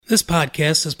This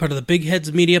podcast is part of the Big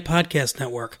Heads Media Podcast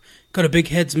Network. Go to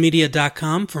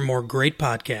bigheadsmedia.com for more great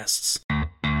podcasts.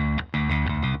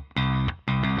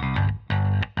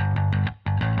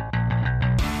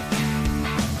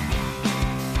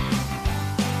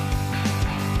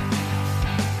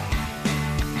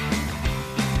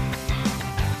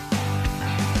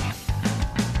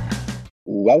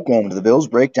 Welcome to the Bills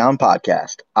Breakdown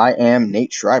Podcast. I am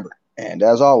Nate Schreiber, and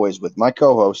as always, with my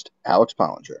co-host, Alex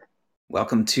Pollinger.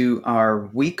 Welcome to our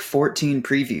Week 14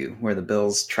 preview, where the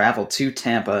Bills travel to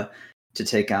Tampa to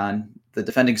take on the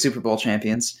defending Super Bowl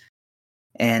champions.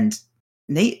 And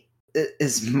Nate,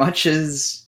 as much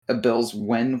as a Bills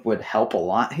win would help a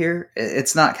lot here,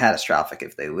 it's not catastrophic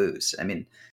if they lose. I mean,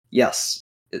 yes,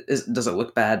 does it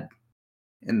look bad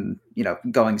in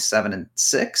going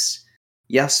 7-6?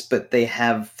 Yes, but they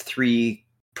have 3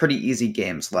 pretty easy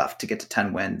games left to get to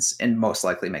 10 wins and most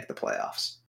likely make the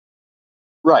playoffs.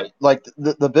 Right. Like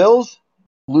the Bills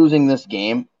losing this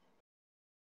game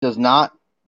does not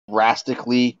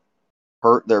drastically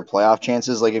hurt their playoff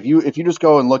chances. Like if you just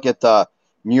go and look at the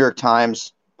New York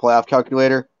Times playoff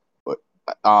calculator,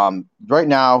 right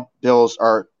now Bills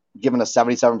are given a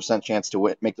 77% chance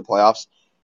to make the playoffs.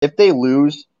 If they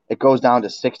lose, it goes down to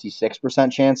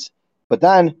 66% chance. But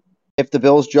then if the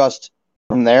Bills just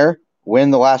from there win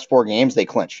the last 4 games, they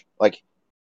clinch. Like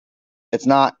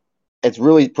it's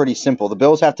really pretty simple. The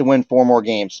Bills have to win 4 more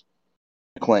games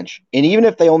to clinch. And even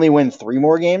if they only win 3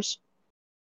 more games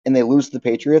and they lose to the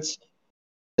Patriots,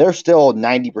 they're still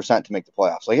 90% to make the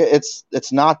playoffs. Like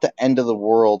it's not the end of the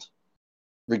world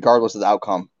regardless of the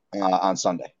outcome on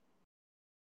Sunday.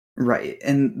 Right.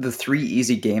 And the 3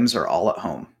 easy games are all at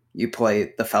home. You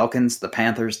play the Falcons, the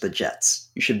Panthers, the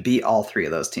Jets. You should beat all 3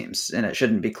 of those teams, and it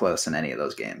shouldn't be close in any of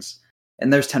those games.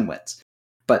 And there's 10 wins.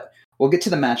 But we'll get to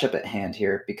the matchup at hand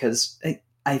here because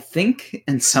I think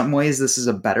in some ways this is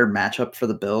a better matchup for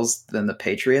the Bills than the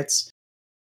Patriots.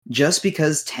 Just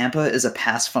because Tampa is a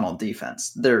pass funnel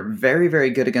defense. They're very, very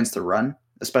good against the run,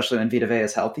 especially when Vita Vea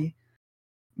is healthy.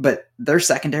 But their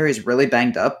secondary is really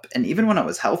banged up. And even when it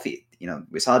was healthy,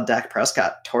 we saw Dak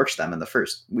Prescott torch them in the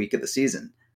first week of the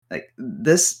season. Like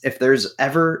this, if there's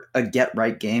ever a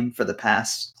get-right game for the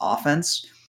pass offense,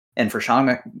 and for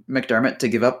Sean McDermott to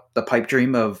give up the pipe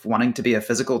dream of wanting to be a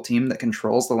physical team that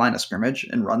controls the line of scrimmage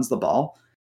and runs the ball,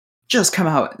 just come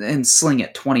out and sling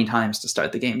it 20 times to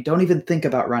start the game. Don't even think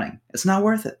about running. It's not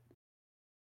worth it.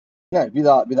 Yeah, be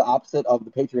the opposite of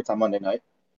the Patriots on Monday night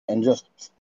and just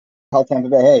tell Tampa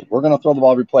Bay, hey, we're going to throw the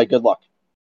ball every play. Good luck.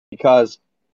 Because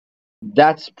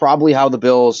that's probably how the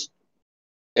Bills,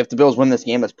 if the Bills win this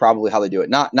game, that's probably how they do it.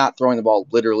 Not throwing the ball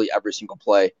literally every single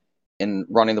play and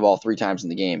running the ball 3 times in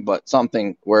the game, but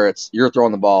something where you're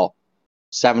throwing the ball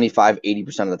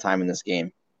 75-80% of the time in this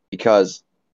game because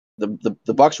the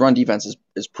Bucs run defense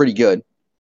is pretty good,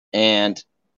 and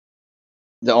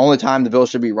the only time the Bills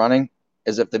should be running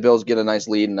is if the Bills get a nice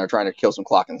lead and they're trying to kill some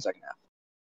clock in the second half.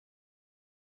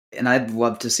 And I'd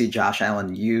love to see Josh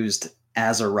Allen used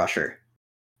as a rusher,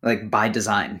 like by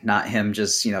design, not him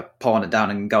just pulling it down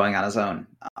and going on his own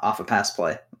off a pass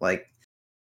play. Like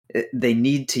they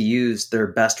need to use their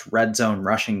best red zone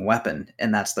rushing weapon,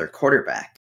 and that's their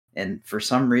quarterback. And for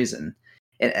some reason,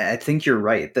 I think you're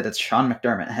right that it's Sean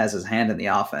McDermott has his hand in the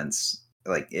offense.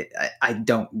 I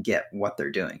don't get what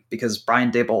they're doing because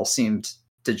Brian Daboll seemed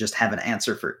to just have an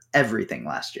answer for everything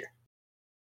last year.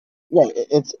 Yeah,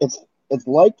 it's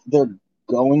like they're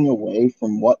going away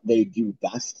from what they do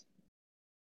best,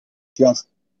 just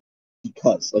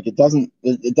because. Like it doesn't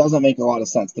make a lot of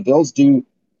sense. The Bills do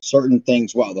certain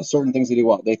things well. The certain things they do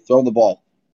well. They throw the ball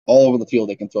all over the field.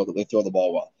 They throw the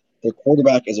ball well. Their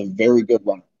quarterback is a very good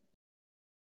runner.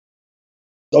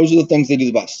 Those are the things they do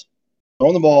the best.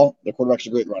 Throwing the ball, their quarterback's a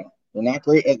great runner. They're not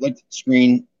great at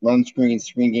screen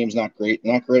game's not great.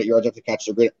 They're not great at yards after catch.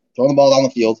 They're great at throwing the ball down the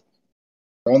field,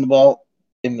 throwing the ball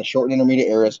in the short and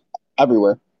intermediate areas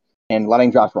everywhere, and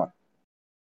letting Josh run.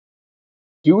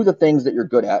 Do the things that you're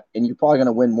good at, and you're probably going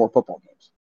to win more football games.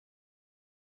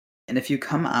 And if you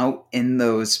come out in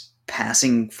those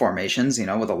passing formations,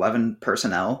 with 11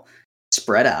 personnel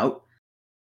spread out,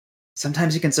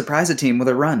 sometimes you can surprise a team with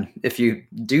a run. If you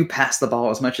do pass the ball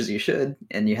as much as you should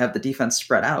and you have the defense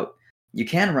spread out, you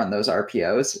can run those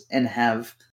RPOs and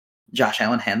have Josh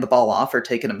Allen hand the ball off or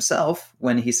take it himself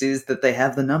when he sees that they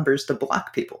have the numbers to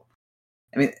block people.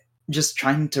 I mean, just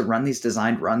trying to run these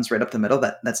designed runs right up the middle,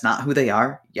 that's not who they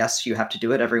are. Yes, you have to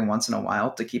do it every once in a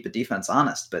while to keep a defense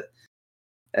honest, but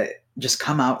just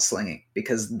come out slinging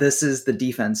because this is the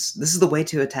defense. This is the way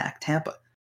to attack Tampa.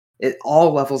 At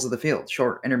all levels of the field,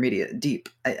 short, intermediate, deep.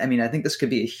 I think this could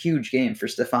be a huge game for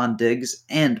Stephon Diggs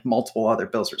and multiple other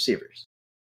Bills receivers.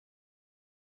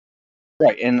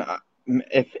 Right, and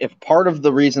if part of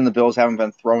the reason the Bills haven't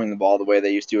been throwing the ball the way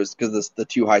they used to is because the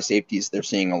two high safeties they're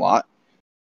seeing a lot,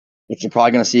 which you're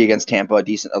probably going to see against Tampa,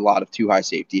 a lot of two high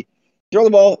safety. Throw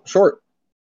the ball short.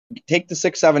 Take the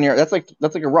 6-7 yard. That's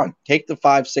like a run. Take the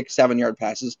 5, 6, 7 yard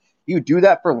passes. You do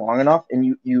that for long enough,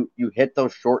 and you hit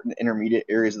those short and intermediate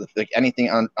areas of like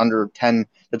anything under 10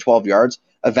 to 12 yards.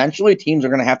 Eventually, teams are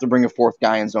going to have to bring a fourth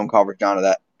guy in zone coverage down to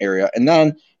that area, and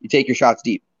then you take your shots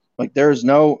deep. Like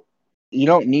you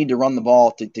don't need to run the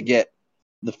ball to get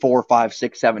the 4, 5,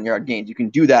 6, 7 yard gains. You can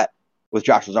do that with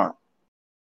Josh's arm.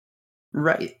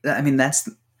 Right. I mean, that's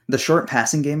the short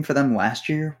passing game for them last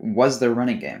year was their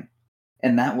running game.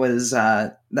 And that was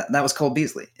that was Cole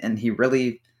Beasley. And he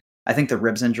really, I think the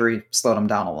ribs injury slowed him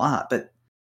down a lot. But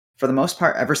for the most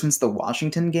part, ever since the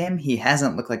Washington game, he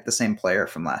hasn't looked like the same player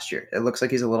from last year. It looks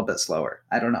like he's a little bit slower.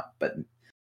 I don't know. But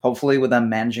hopefully with them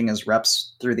managing his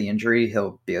reps through the injury,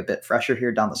 he'll be a bit fresher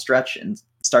here down the stretch and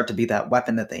start to be that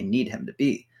weapon that they need him to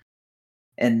be.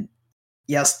 And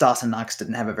yes, Dawson Knox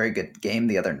didn't have a very good game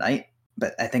the other night,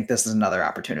 but I think this is another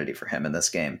opportunity for him in this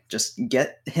game. Just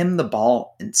get him the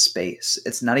ball in space.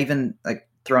 It's not even like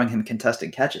throwing him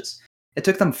contested catches. It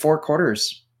took them 4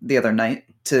 quarters the other night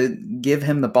to give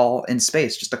him the ball in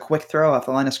space. Just a quick throw off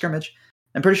the line of scrimmage.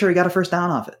 I'm pretty sure he got a first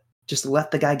down off it. Just let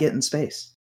the guy get in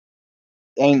space.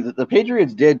 And the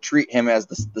Patriots did treat him as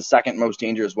the second most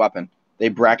dangerous weapon. They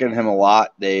bracketed him a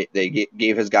lot. They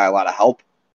gave his guy a lot of help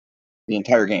the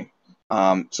entire game.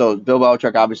 So Bill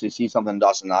Belichick obviously sees something in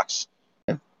Dawson Knox.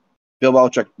 Bill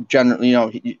Belichick generally,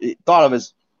 he thought of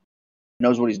as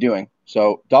knows what he's doing.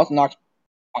 So Dawson Knox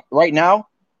right now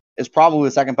is probably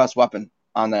the second best weapon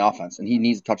on the offense, and he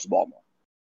needs to touch the ball more.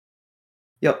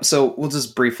 Yep. So we'll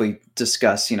just briefly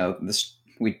discuss. This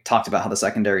we talked about how the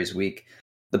secondary is weak.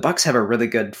 The Bucs have a really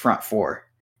good front four,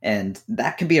 and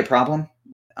that can be a problem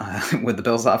with the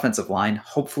Bills' offensive line.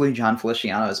 Hopefully, John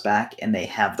Feliciano is back, and they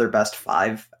have their best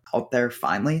 5 out there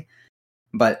finally.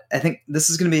 But I think this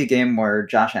is going to be a game where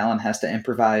Josh Allen has to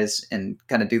improvise and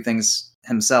kind of do things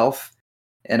himself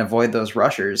and avoid those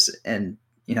rushers. And,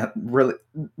 really,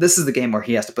 this is the game where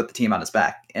he has to put the team on his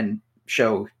back and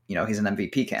show, he's an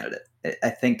MVP candidate. I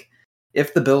think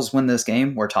if the Bills win this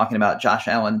game, we're talking about Josh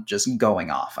Allen just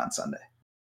going off on Sunday.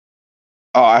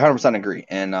 Oh, I 100% agree.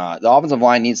 And the offensive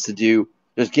line needs to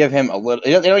just give him a little.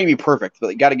 They don't need to be perfect, but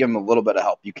you got to give him a little bit of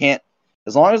help. You can't.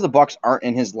 As long as the Bucs aren't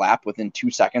in his lap within 2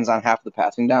 seconds on half the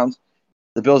passing downs,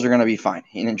 the Bills are going to be fine.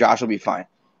 And Josh will be fine.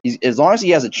 As long as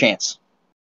he has a chance,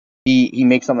 he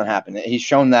makes something happen. He's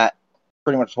shown that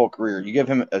pretty much his whole career. You give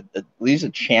him at least a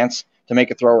chance to make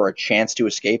a throw or a chance to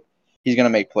escape, he's going to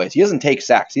make plays. He doesn't take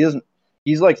sacks.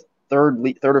 He's like third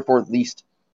or fourth least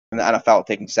in the NFL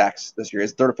taking sacks this year.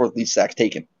 His third or fourth least sacks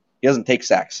taken. He doesn't take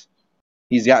sacks.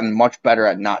 He's gotten much better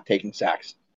at not taking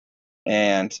sacks.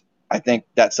 And I think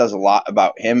that says a lot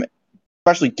about him,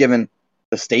 especially given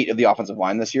the state of the offensive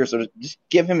line this year. So just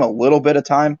give him a little bit of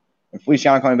time. And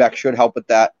Feliciano coming back should help with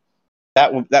that.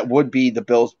 That would be the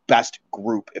Bills' best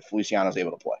group if Feliciano is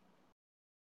able to play.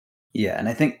 Yeah, and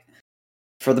I think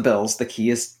for the Bills, the key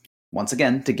is, once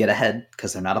again, to get ahead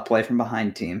because they're not a play from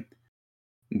behind team.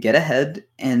 Get ahead,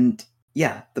 and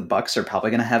yeah, the Bucs are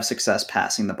probably going to have success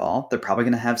passing the ball. They're probably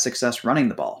going to have success running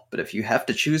the ball. But if you have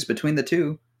to choose between the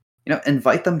two,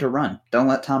 invite them to run. Don't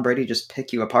let Tom Brady just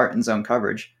pick you apart in zone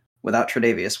coverage without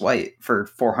Tre'Davious White for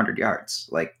 400 yards.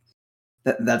 Like,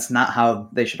 that's not how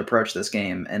they should approach this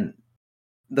game. And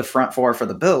the front four for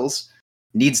the Bills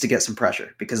needs to get some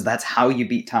pressure because that's how you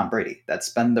beat Tom Brady. That's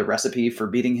been the recipe for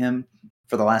beating him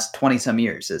for the last 20-some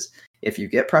years is if you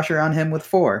get pressure on him with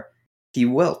 4, he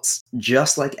wilts,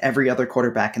 just like every other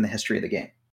quarterback in the history of the game.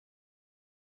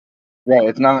 Right.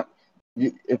 It's not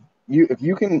if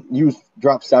you can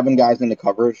drop 7 guys into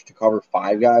coverage to cover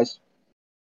 5 guys,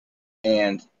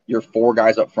 and your 4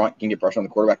 guys up front can get pressure on the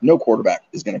quarterback. No quarterback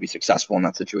is going to be successful in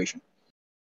that situation.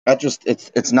 That just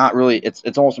it's not really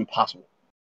it's almost impossible.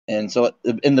 And so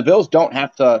the Bills don't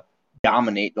have to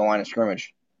dominate the line of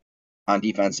scrimmage on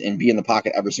defense and be in the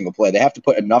pocket every single play. They have to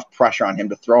put enough pressure on him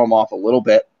to throw him off a little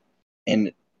bit.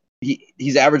 And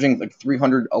he's averaging like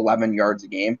 311 yards a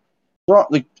game. So,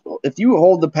 like, if you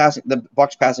hold the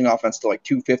Bucs passing offense to like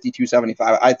 250,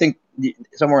 275, I think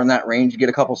somewhere in that range, you get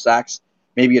a couple sacks,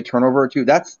 maybe a turnover or 2.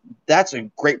 That's a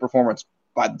great performance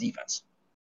by the defense.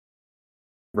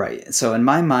 Right. So in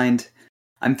my mind,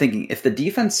 I'm thinking if the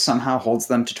defense somehow holds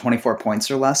them to 24 points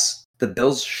or less, the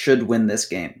Bills should win this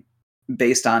game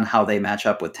based on how they match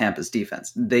up with Tampa's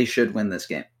defense. They should win this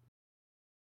game.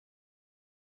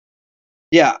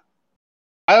 Yeah.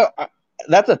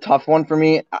 That's a tough one for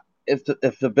me.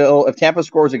 If Tampa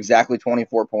scores exactly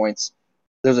 24 points,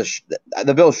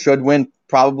 the Bills should win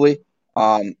probably.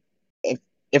 I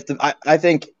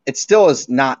think it still is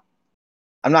not.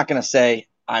 I'm not going to say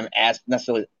I'm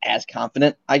necessarily as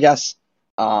confident. I guess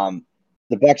the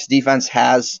Bucs defense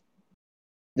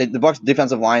the Bucs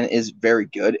defensive line is very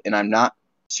good, and I'm not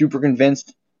super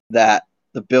convinced that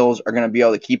the Bills are going to be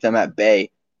able to keep them at bay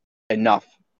enough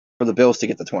for the Bills to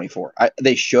get the 24.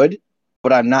 They should,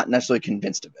 but I'm not necessarily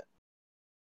convinced of it.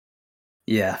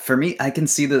 Yeah, for me, I can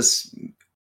see this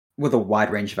with a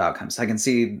wide range of outcomes. I can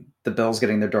see the Bills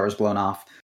getting their doors blown off.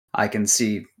 I can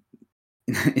see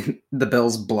the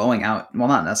Bills blowing out. Well,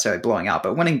 not necessarily blowing out,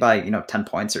 but winning by 10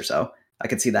 points or so. I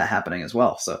could see that happening as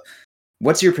well. So,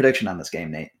 what's your prediction on this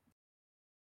game, Nate?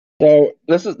 So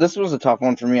this was a tough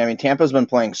one for me. I mean, Tampa's been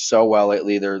playing so well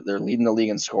lately. They're leading the league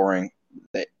in scoring.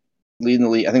 Leading the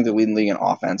league. I think they're leading the league in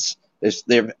offense.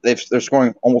 They're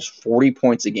scoring almost 40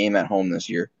 points a game at home this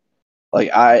year. Like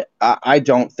I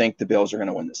don't think the Bills are going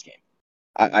to win this game.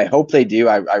 I hope they do.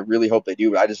 I really hope they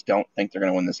do, but I just don't think they're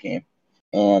going to win this game.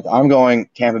 And I'm going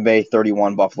Tampa Bay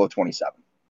 31, Buffalo 27.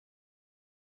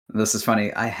 This is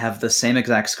funny. I have the same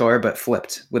exact score, but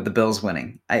flipped with the Bills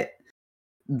winning.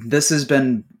 This has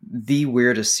been the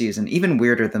weirdest season, even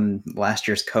weirder than last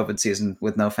year's COVID season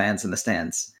with no fans in the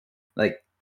stands. Like,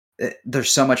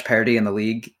 there's so much parity in the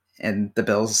league, and the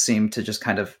Bills seem to just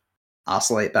kind of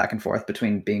oscillate back and forth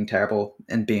between being terrible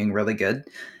and being really good.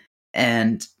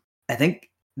 And I think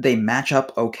they match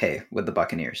up okay with the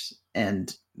Buccaneers.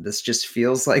 And this just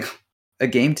feels like a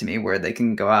game to me where they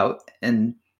can go out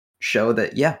and show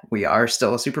that, yeah, we are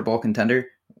still a Super Bowl contender.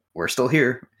 We're still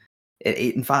here at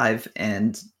 8-5,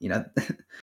 and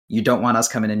you don't want us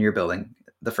coming in your building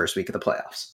the first week of the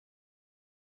playoffs.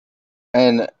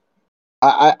 And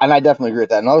I definitely agree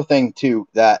with that. Another thing too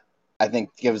that I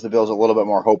think gives the Bills a little bit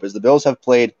more hope is the Bills have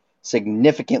played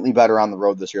significantly better on the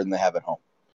road this year than they have at home,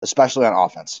 especially on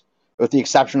offense, with the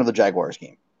exception of the Jaguars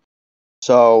game.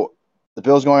 So the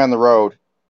Bills going on the road,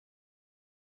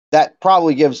 that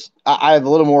probably gives I have a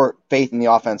little more faith in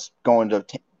the offense going to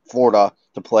Florida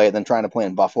to play than trying to play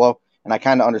in Buffalo. And I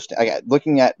kind of understand.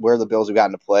 Looking at where the Bills have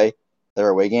gotten to play their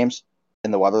away games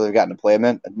and the weather they've gotten to play them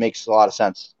in, it makes a lot of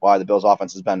sense why the Bills'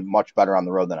 offense has been much better on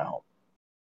the road than at home.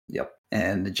 Yep.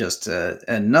 And just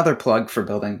another plug for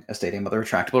building a stadium with a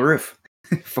retractable roof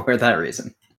for that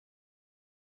reason.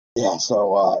 Yeah,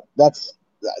 so that's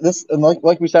this. And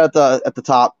like we said at the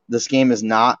top, this game is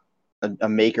not a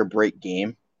make or break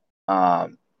game at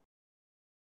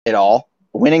all.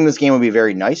 Winning this game would be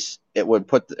very nice. It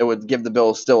would give the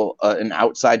Bills still an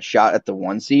outside shot at the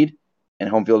 1 seed and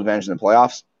home field advantage in the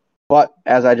playoffs. But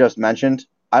as I just mentioned,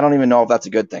 I don't even know if that's a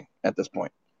good thing at this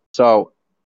point. So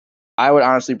I would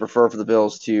honestly prefer for the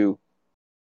Bills to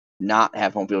not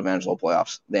have home field advantage in the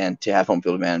playoffs than to have home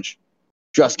field advantage,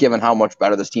 just given how much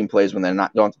better this team plays when they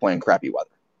don't have to play in crappy weather.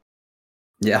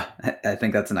 Yeah, I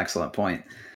think that's an excellent point.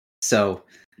 So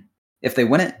if they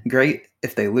win it, great.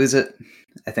 If they lose it,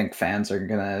 I think fans are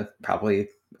going to probably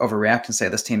overreact and say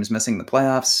this team's missing the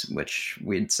playoffs, which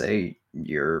we'd say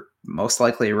you're most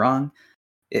likely wrong.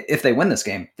 If they win this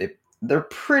game, they're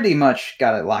pretty much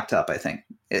got it locked up, I think,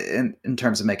 in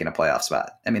terms of making a playoff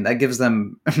spot. I mean, that gives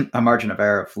them a margin of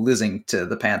error of losing to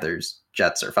the Panthers,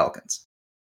 Jets, or Falcons.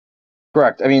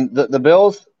 Correct. I mean, the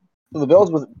Bills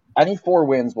with any 4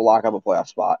 wins will lock up a playoff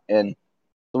spot, and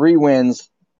 3 wins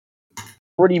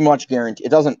pretty much guarantee.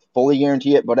 It doesn't fully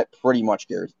guarantee it, but it pretty much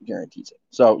guarantees it.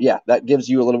 So yeah, that gives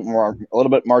you a little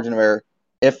bit margin of error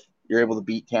if you're able to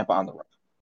beat Tampa on the road.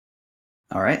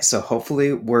 All right, so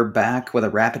hopefully we're back with a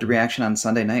rapid reaction on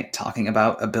Sunday night talking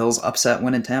about a Bills upset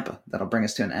win in Tampa. That'll bring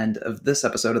us to an end of this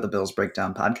episode of the Bills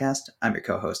Breakdown Podcast. I'm your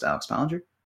co-host, Alex Pollinger.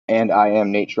 And I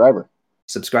am Nate Schreiber.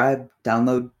 Subscribe,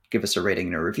 download, give us a rating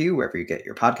and a review wherever you get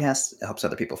your podcasts. It helps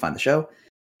other people find the show.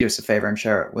 Do us a favor and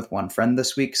share it with one friend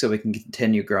this week so we can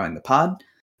continue growing the pod.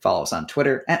 Follow us on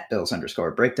Twitter at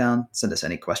Bills_breakdown. Send us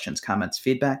any questions, comments,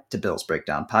 feedback to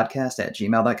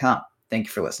billsbreakdownpodcast@gmail.com. Thank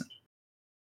you for listening.